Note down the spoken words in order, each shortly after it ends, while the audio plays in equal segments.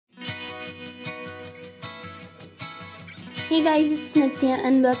Hey guys, it's Nitya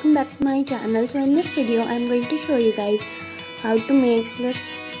and welcome back to my channel. So in this video, I'm going to show you guys how to make this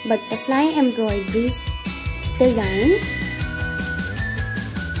butterfly embroidery design.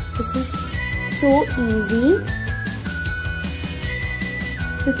 This is so easy.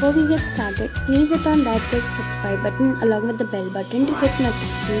 Before we get started, please hit on that red subscribe button along with the bell button to get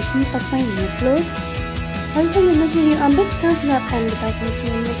notifications of my new uploads. Also give this video a big thumbs up, and without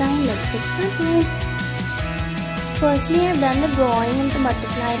wasting any time, let's get started. Firstly, I've done the drawing of the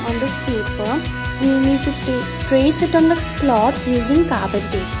butterfly on this paper, and you need to trace it on the cloth using carbon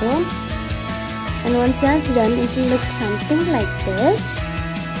paper. And once that's done, it will look something like this.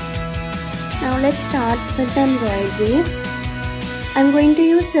 Now let's start with the embroidery. I'm going to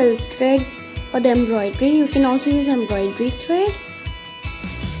use silk thread for the embroidery. You can also use embroidery thread.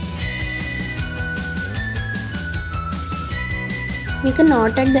 Make a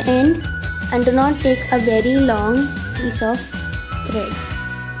knot at the end and do not take a very long piece of thread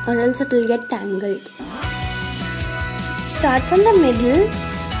or else it will get tangled. Start from the middle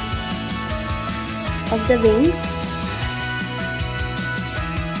of the wing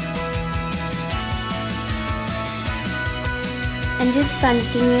and just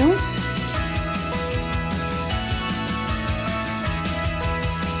continue.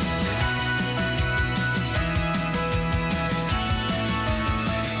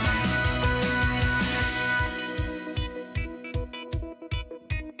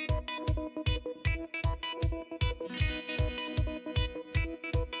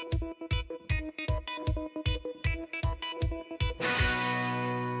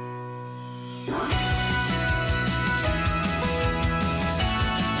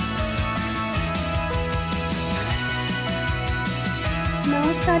 Now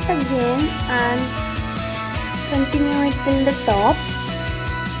start again and continue it till the top.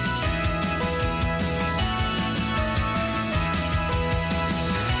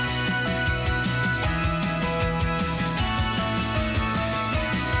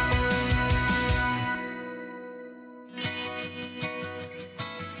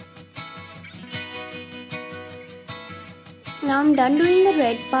 Now I'm done doing the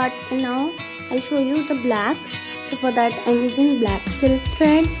red part, and now I'll show you the black. So for that I'm using black silk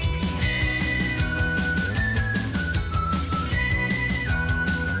thread.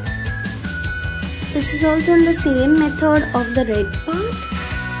 This is also in the same method of the red part.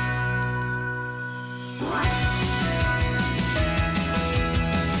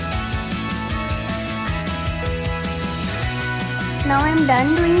 Now I'm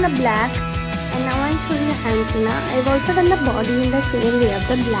done doing the black, and now I'll show you the antenna. I've also done the body in the same way of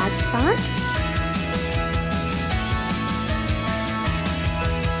the black part.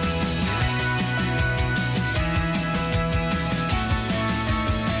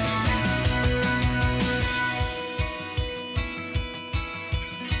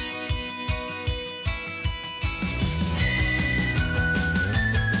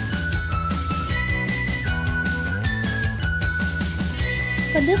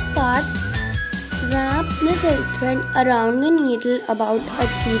 For this part, wrap the silk thread around the needle about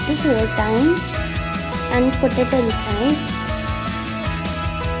 3 to 4 times and put it inside.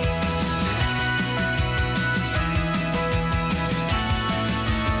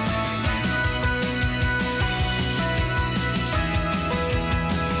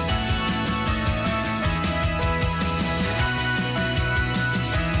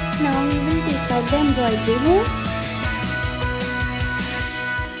 Now we will take out the embroidery hook.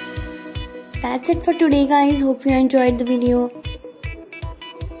 That's it for today guys. Hope you enjoyed the video.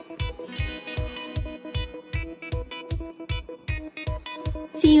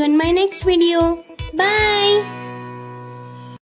 See you in my next video. Bye.